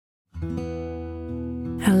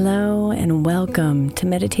Hello and welcome to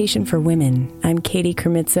Meditation for Women. I'm Katie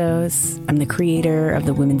Kremitzos. I'm the creator of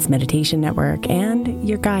the Women's Meditation Network and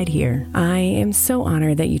your guide here. I am so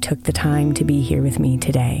honored that you took the time to be here with me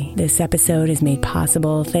today. This episode is made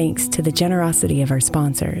possible thanks to the generosity of our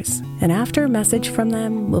sponsors. And after a message from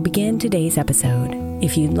them, we'll begin today's episode.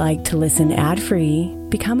 If you'd like to listen ad-free,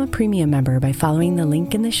 become a premium member by following the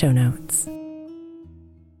link in the show notes.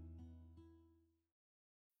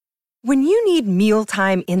 When you need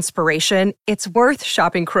mealtime inspiration, it's worth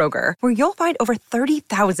shopping Kroger, where you'll find over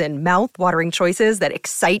 30,000 mouth-watering choices that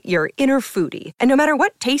excite your inner foodie. And no matter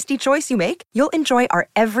what tasty choice you make, you'll enjoy our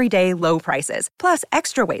everyday low prices, plus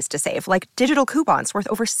extra ways to save, like digital coupons worth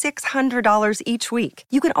over $600 each week.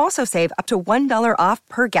 You can also save up to $1 off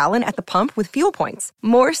per gallon at the pump with fuel points.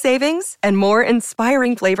 More savings and more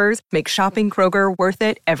inspiring flavors make shopping Kroger worth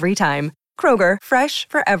it every time. Kroger, fresh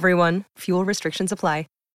for everyone. Fuel restrictions apply.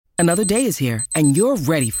 Another day is here, and you're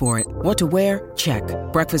ready for it. What to wear? Check.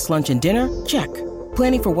 Breakfast, lunch, and dinner? Check.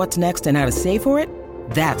 Planning for what's next and how to save for it?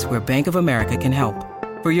 That's where Bank of America can help.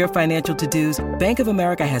 For your financial to-dos, Bank of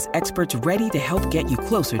America has experts ready to help get you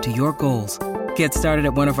closer to your goals. Get started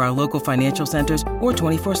at one of our local financial centers or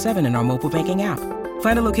 24/7 in our mobile banking app.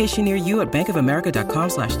 Find a location near you at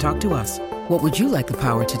bankofamerica.com/talktous. What would you like the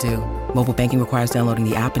power to do? Mobile banking requires downloading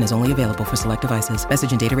the app and is only available for select devices.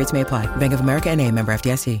 Message and data rates may apply. Bank of America N.A., member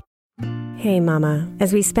FDIC. Hey Mama,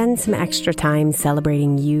 as we spend some extra time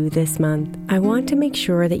celebrating you this month, I want to make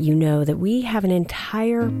sure that you know that we have an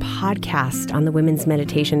entire podcast on the Women's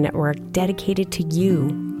Meditation Network dedicated to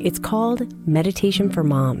you. It's called Meditation for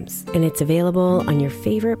Moms, and it's available on your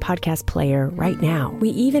favorite podcast player right now. We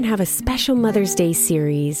even have a special Mother's Day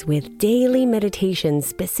series with daily meditations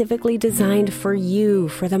specifically designed for you,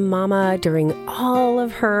 for the mama, during all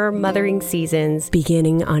of her mothering seasons,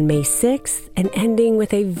 beginning on May 6th and ending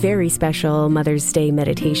with a very special Mother's Day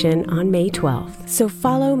meditation on May 12th. So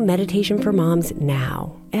follow Meditation for Moms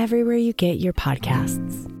now, everywhere you get your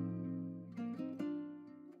podcasts.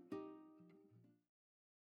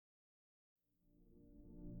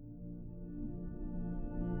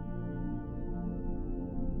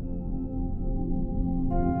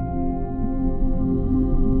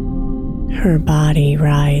 Her body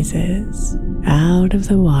rises out of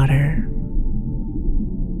the water.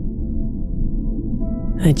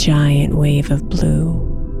 A giant wave of blue,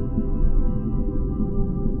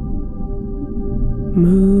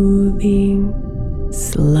 moving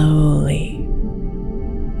slowly,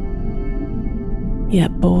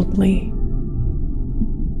 yet boldly.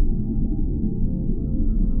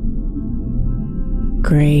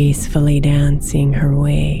 Gracefully dancing her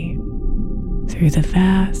way through the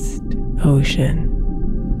vast ocean.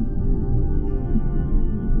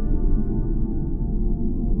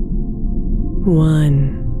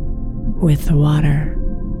 One with the water.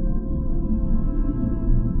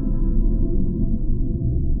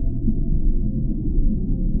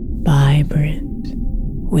 Vibrant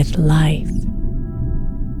with life.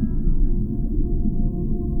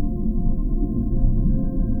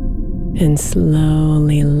 And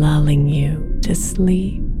slowly lulling you to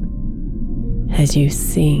sleep as you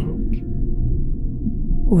sink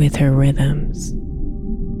with her rhythms.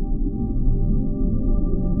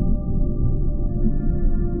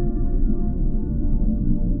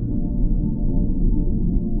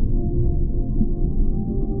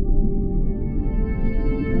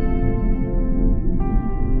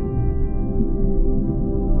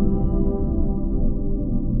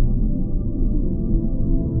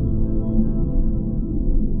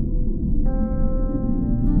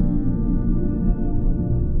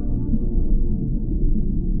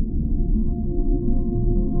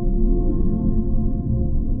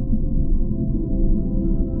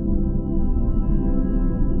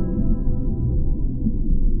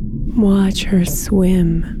 Watch her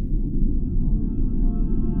swim.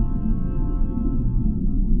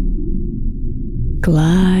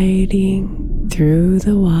 Gliding through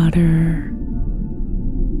the water.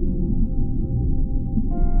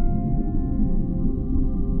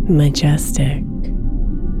 Majestic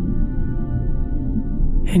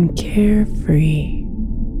and carefree.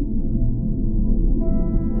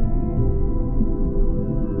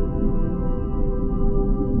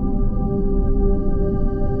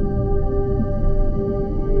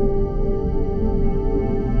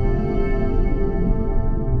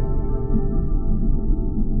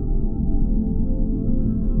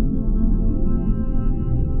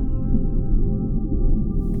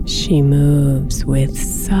 She moves with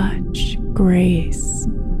such grace,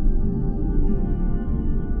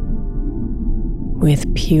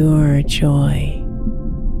 with pure joy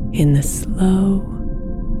in the slow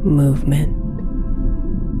movement.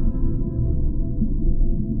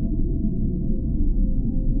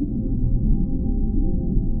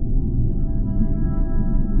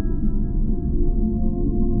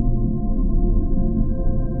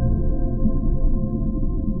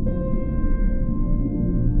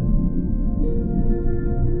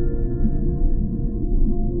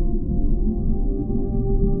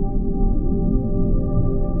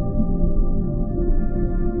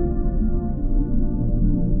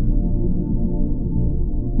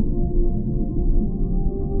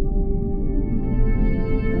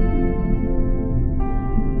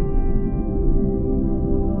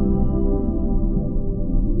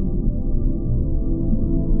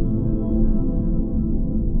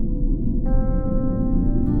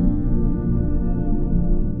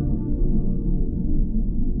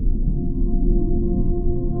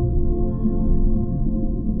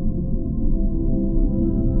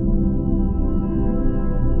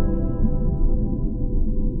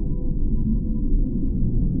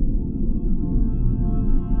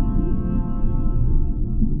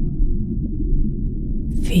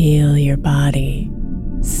 Feel your body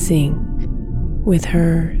sync with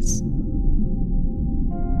hers.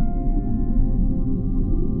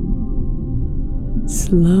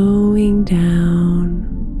 Slowing down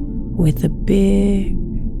with the big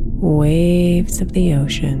waves of the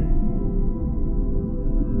ocean.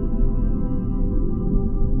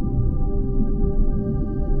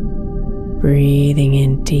 Breathing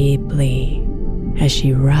in deeply as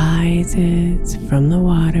she rises from the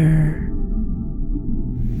water.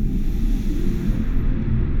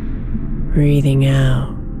 Breathing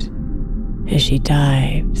out as she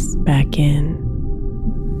dives back in.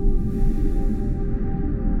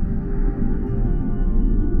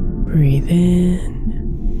 Breathe in.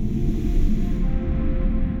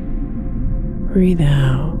 Breathe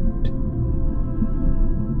out.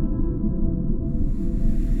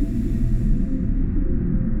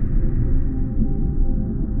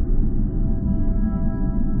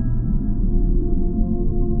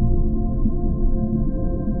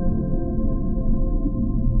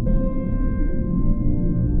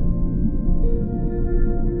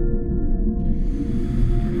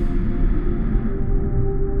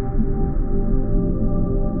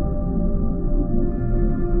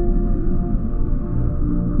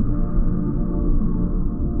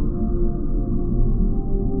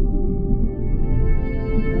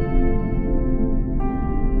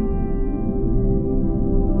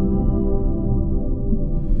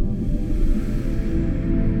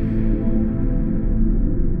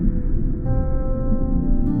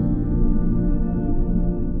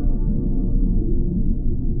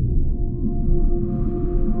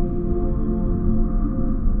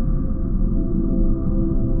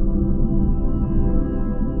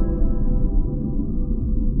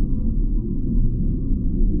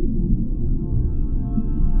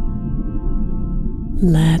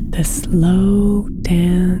 Let the slow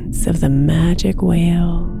dance of the magic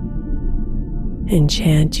whale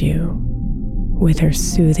enchant you with her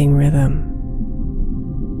soothing rhythm.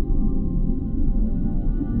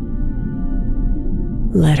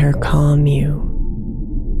 Let her calm you.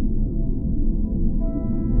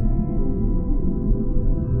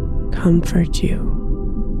 Comfort you.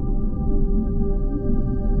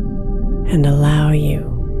 And allow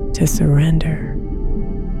you to surrender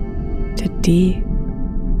to deep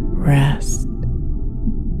rest.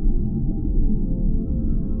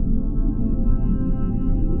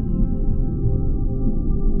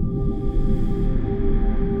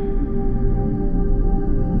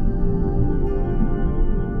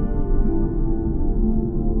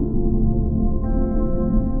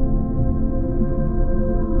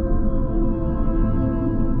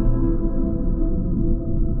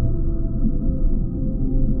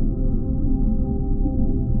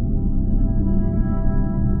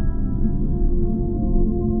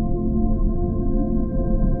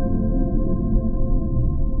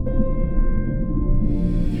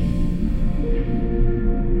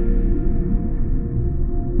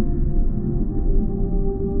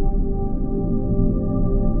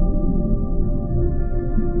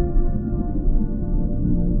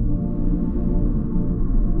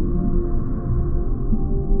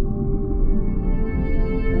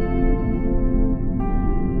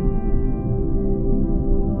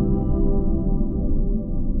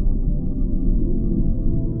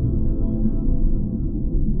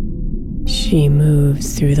 She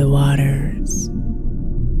moves through the waters,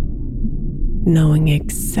 knowing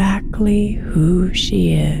exactly who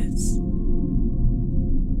she is.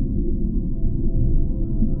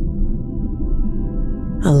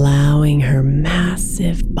 Allowing her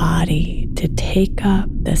massive body to take up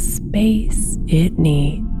the space it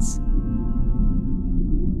needs.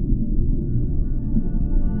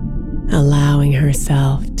 Allowing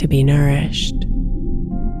herself to be nourished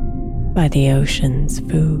by the ocean's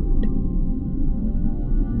food.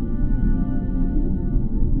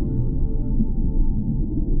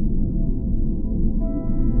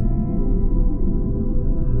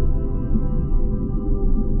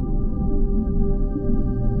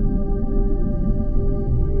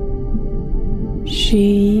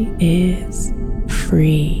 She is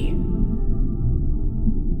free,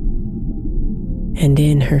 and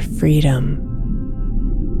in her freedom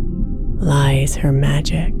lies her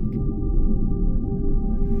magic.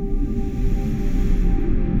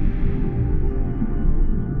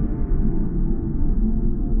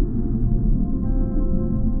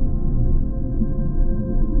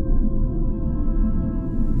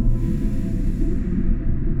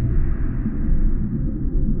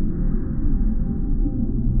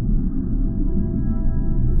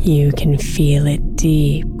 You can feel it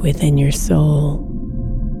deep within your soul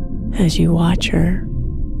as you watch her.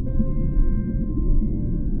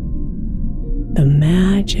 the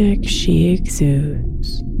magic she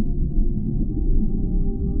exudes,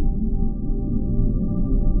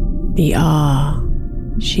 the awe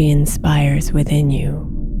she inspires within you.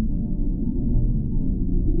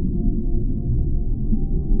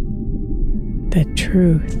 The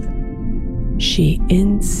truth she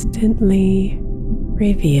instantly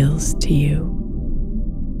reveals to you.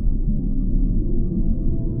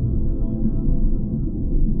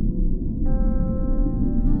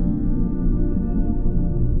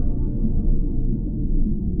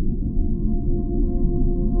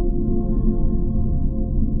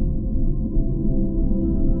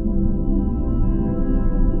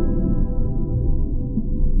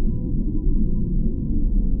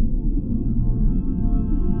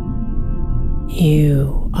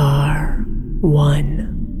 You are one.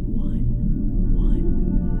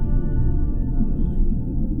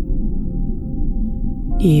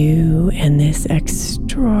 You and this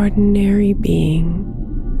extraordinary being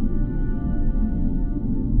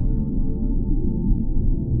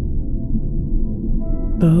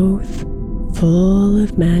both full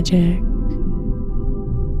of magic,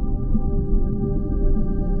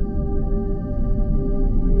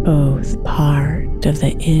 both part of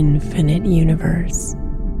the infinite universe.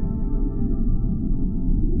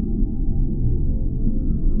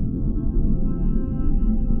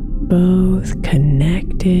 Both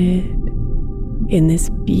connected in this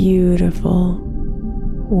beautiful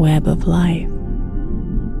web of life.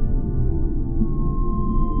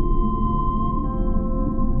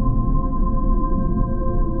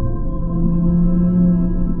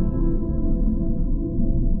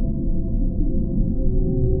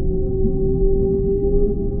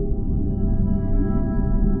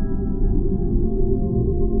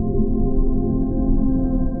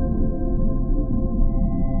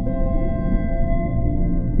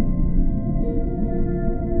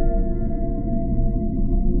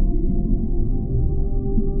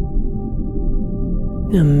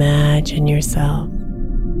 Imagine yourself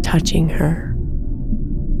touching her,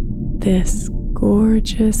 this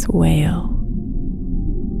gorgeous whale.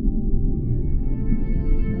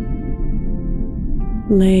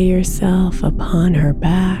 Lay yourself upon her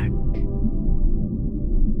back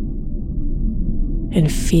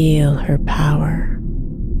and feel her power.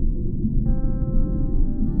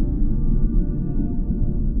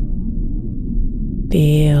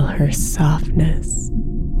 Feel her softness.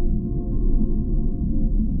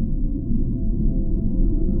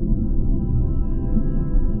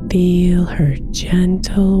 Feel her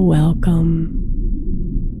gentle welcome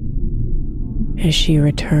as she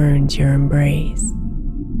returns your embrace.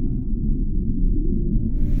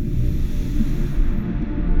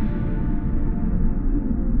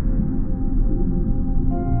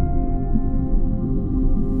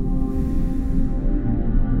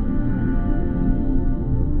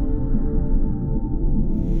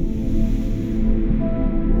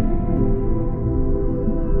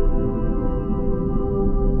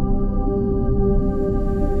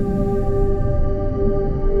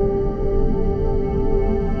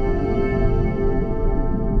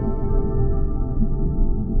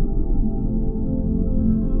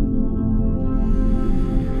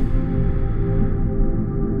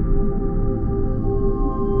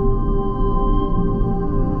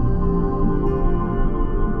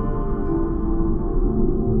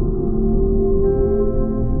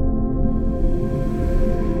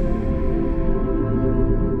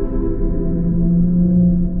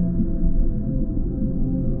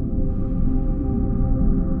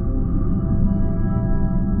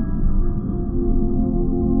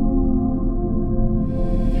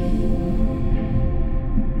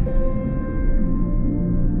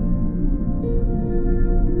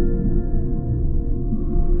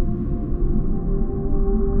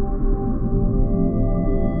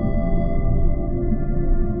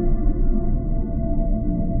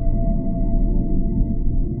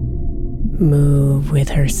 Move with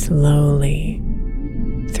her slowly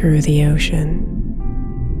through the ocean,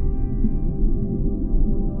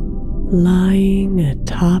 lying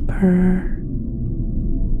atop her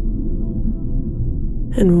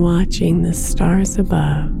and watching the stars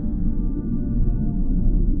above.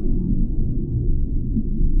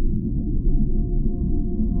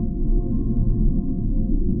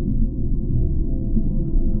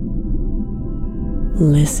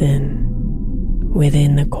 Listen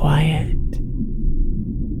within the quiet.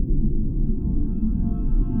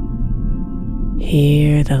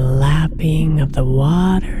 Hear the lapping of the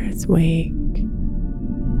water's wake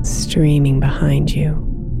streaming behind you,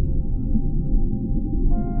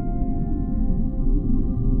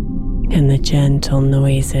 and the gentle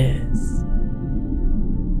noises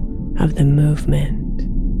of the movement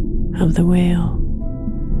of the whale.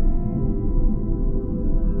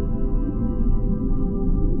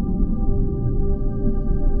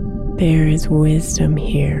 There is wisdom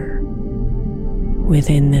here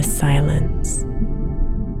within this silence.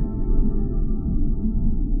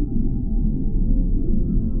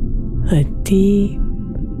 A deep,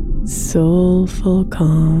 soulful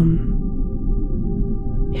calm,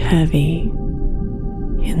 heavy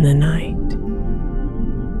in the night.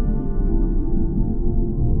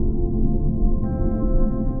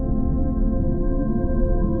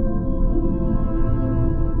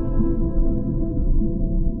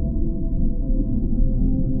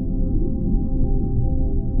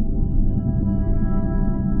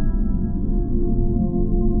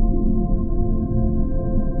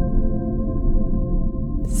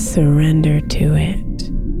 Surrender to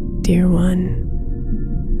it, dear one.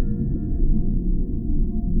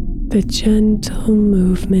 The gentle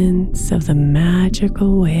movements of the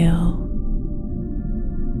magical whale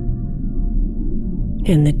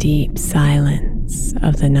and the deep silence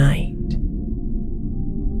of the night.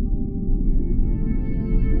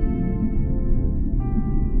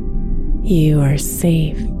 You are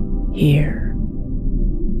safe here.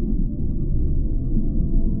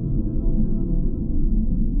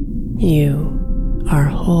 You are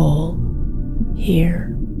whole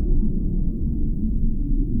here.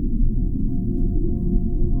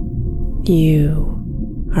 You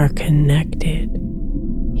are connected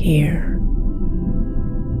here.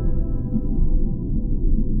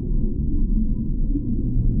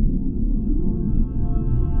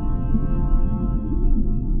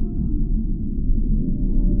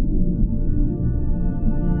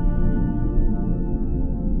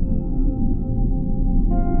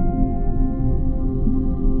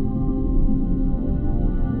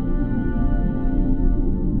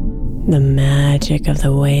 The magic of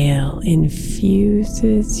the whale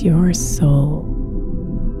infuses your soul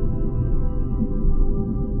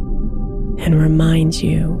and reminds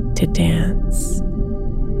you to dance.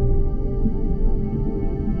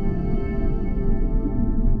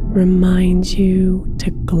 Reminds you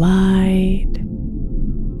to glide.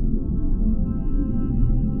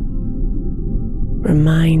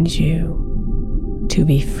 Reminds you to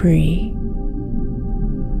be free.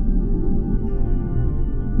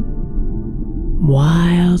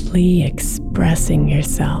 Wildly expressing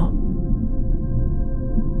yourself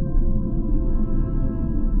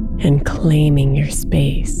and claiming your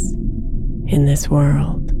space in this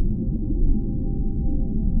world.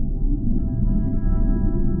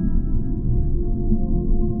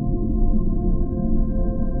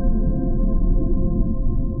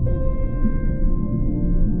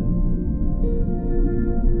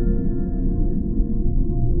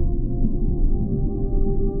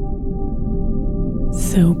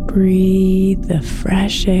 So breathe the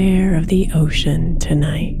fresh air of the ocean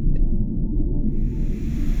tonight,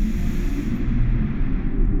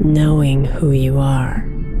 knowing who you are,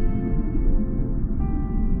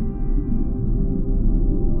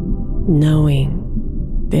 knowing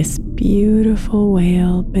this beautiful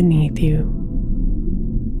whale beneath you.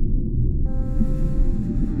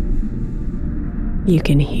 You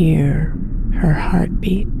can hear her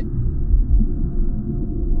heartbeat.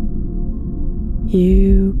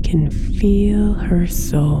 You can feel her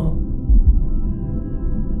soul.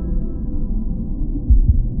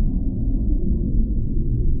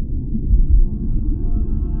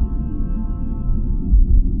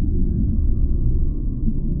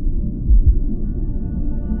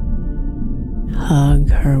 Hug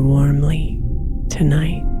her warmly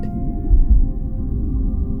tonight,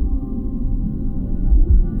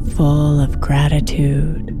 full of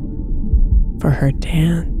gratitude for her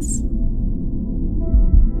dance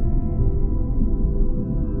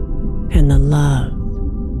and the love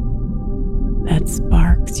that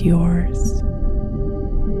sparks yours.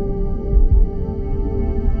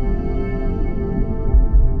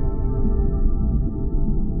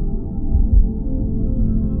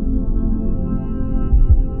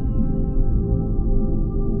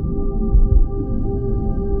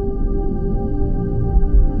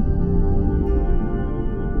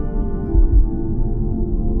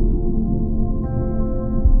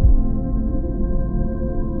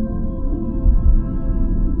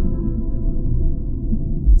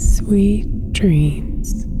 Sweet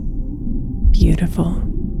dreams, beautiful.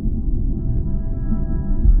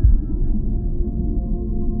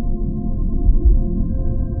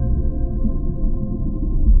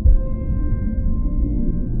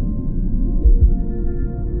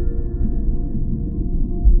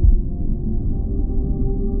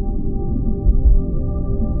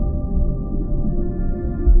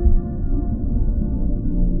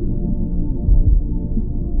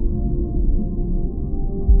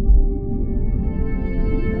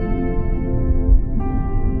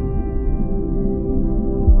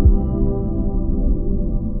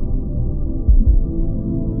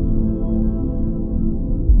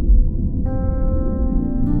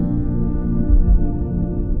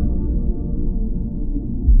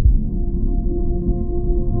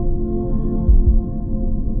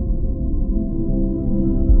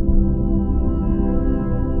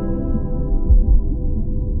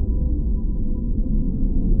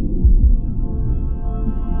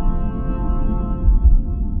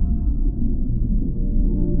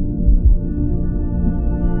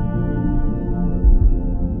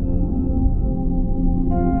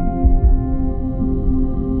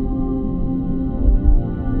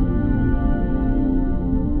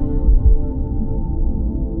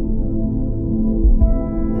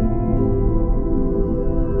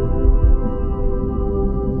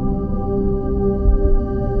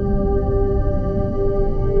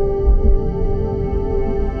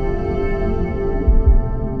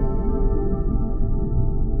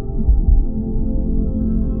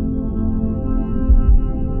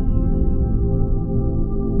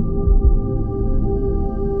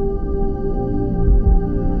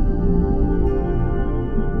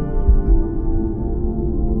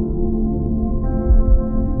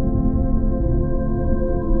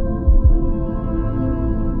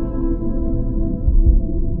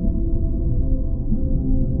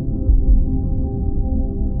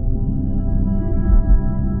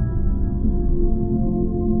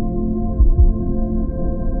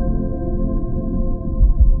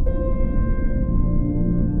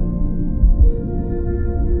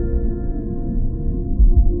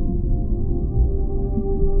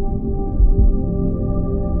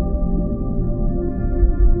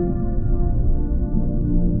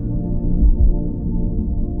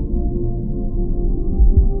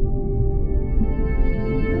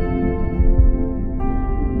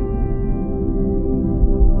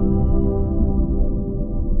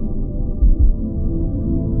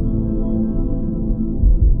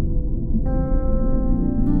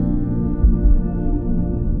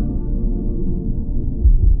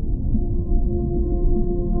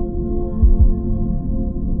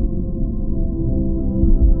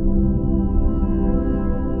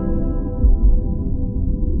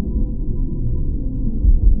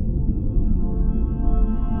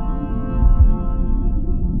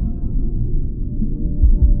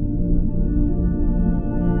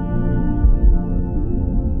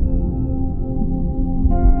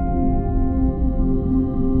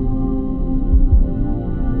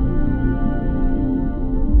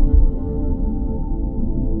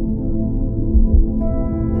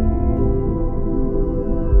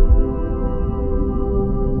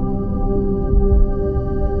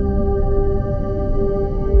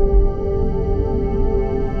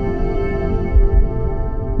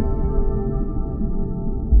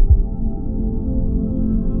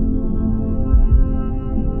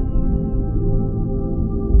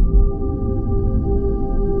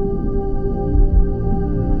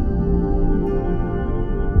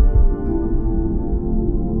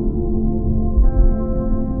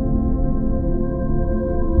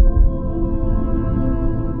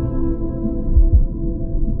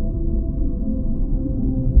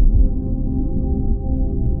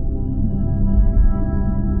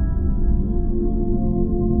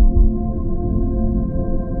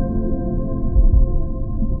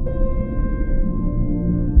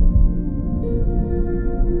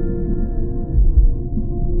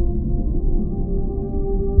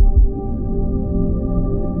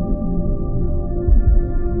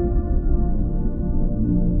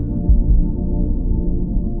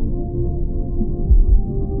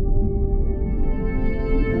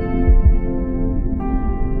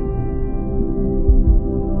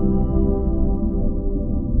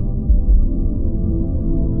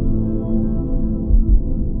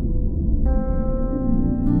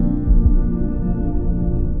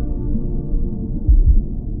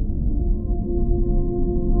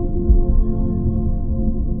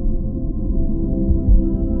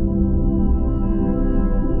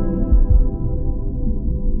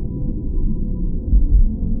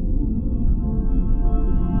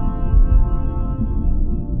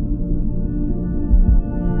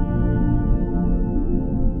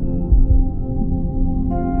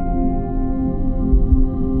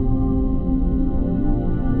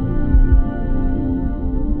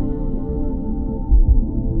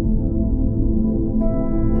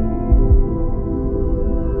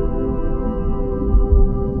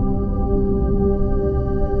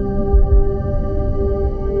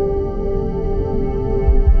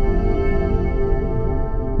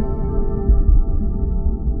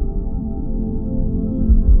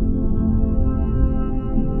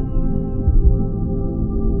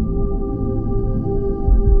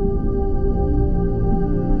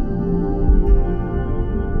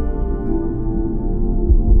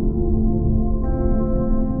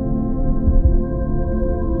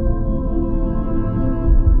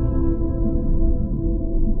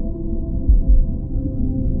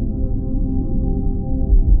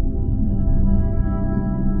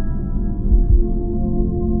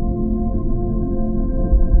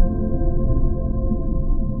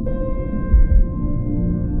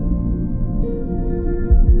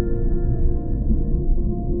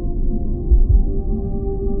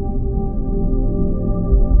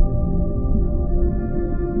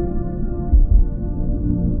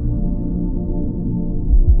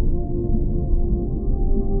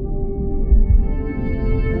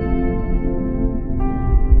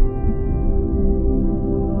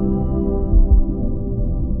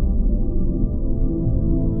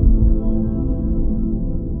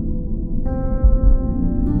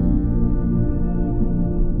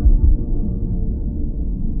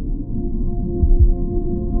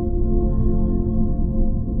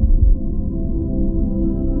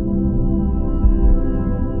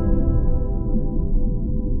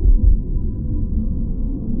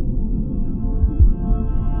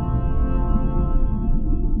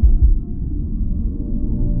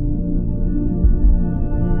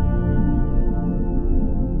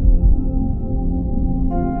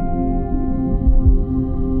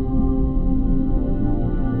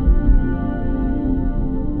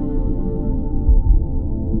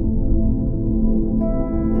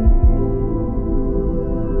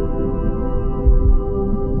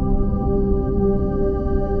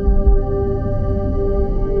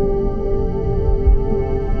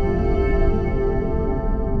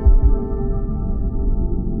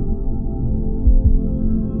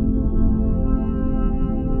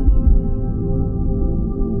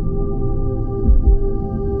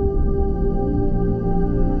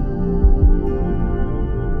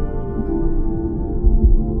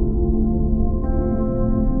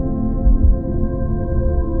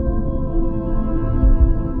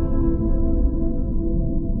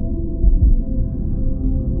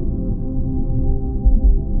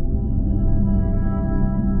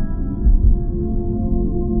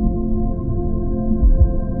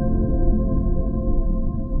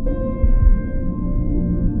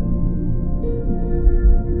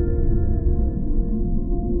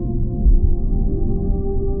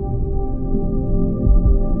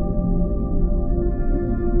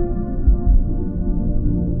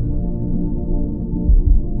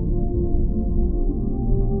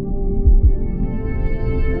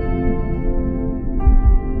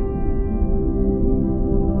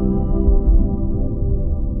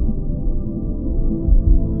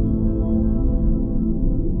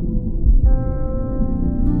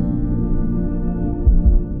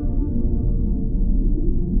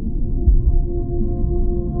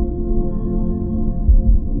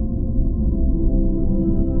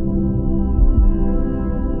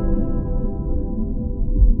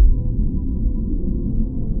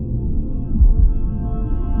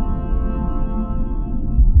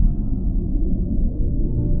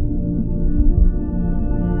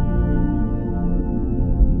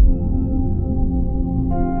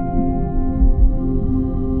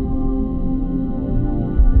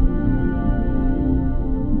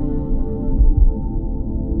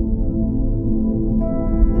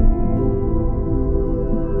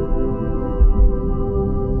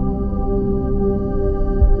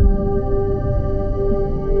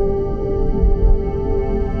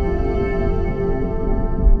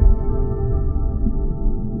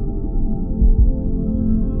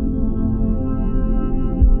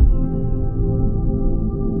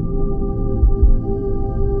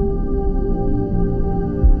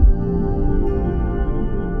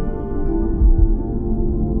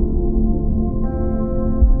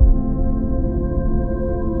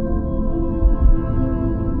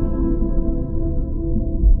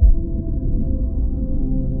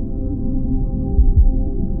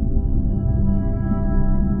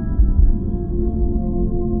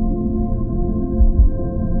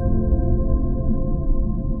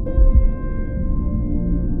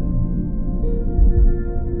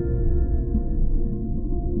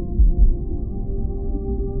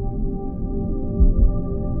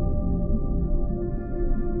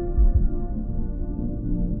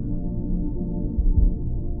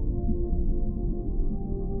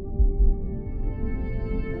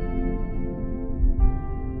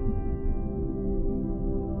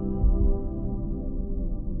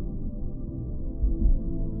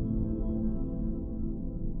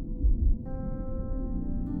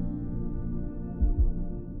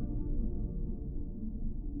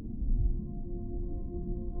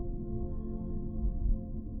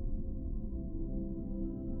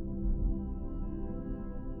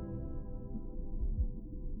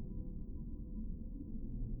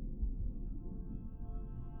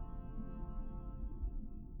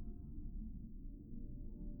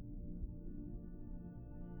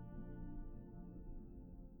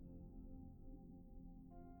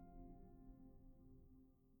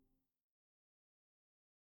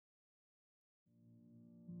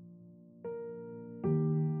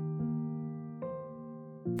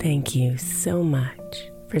 Thank you so much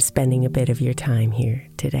for spending a bit of your time here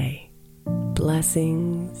today.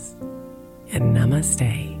 Blessings and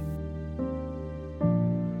namaste.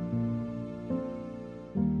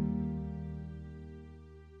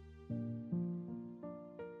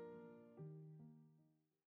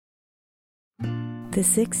 The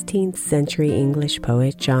 16th century English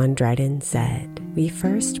poet John Dryden said, "We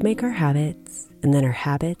first make our habits, and then our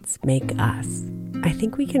habits make us." I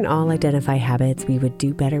think we can all identify habits we would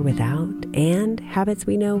do better without, and habits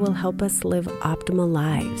we know will help us live optimal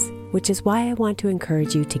lives, which is why I want to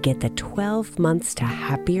encourage you to get the 12 Months to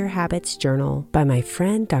Happier Habits journal by my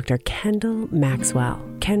friend Dr. Kendall Maxwell.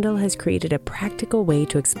 Kendall has created a practical way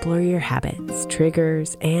to explore your habits,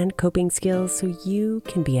 triggers, and coping skills so you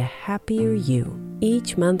can be a happier you.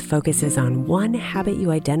 Each month focuses on one habit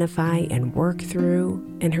you identify and work through,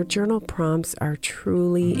 and her journal prompts are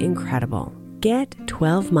truly incredible. Get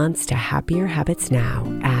 12 Months to Happier Habits now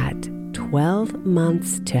at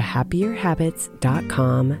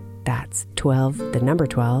 12monthstohappierhabits.com. That's 12, the number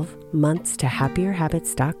 12,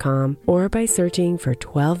 monthstohappierhabits.com, or by searching for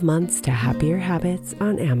 12 Months to Happier Habits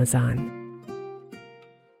on Amazon.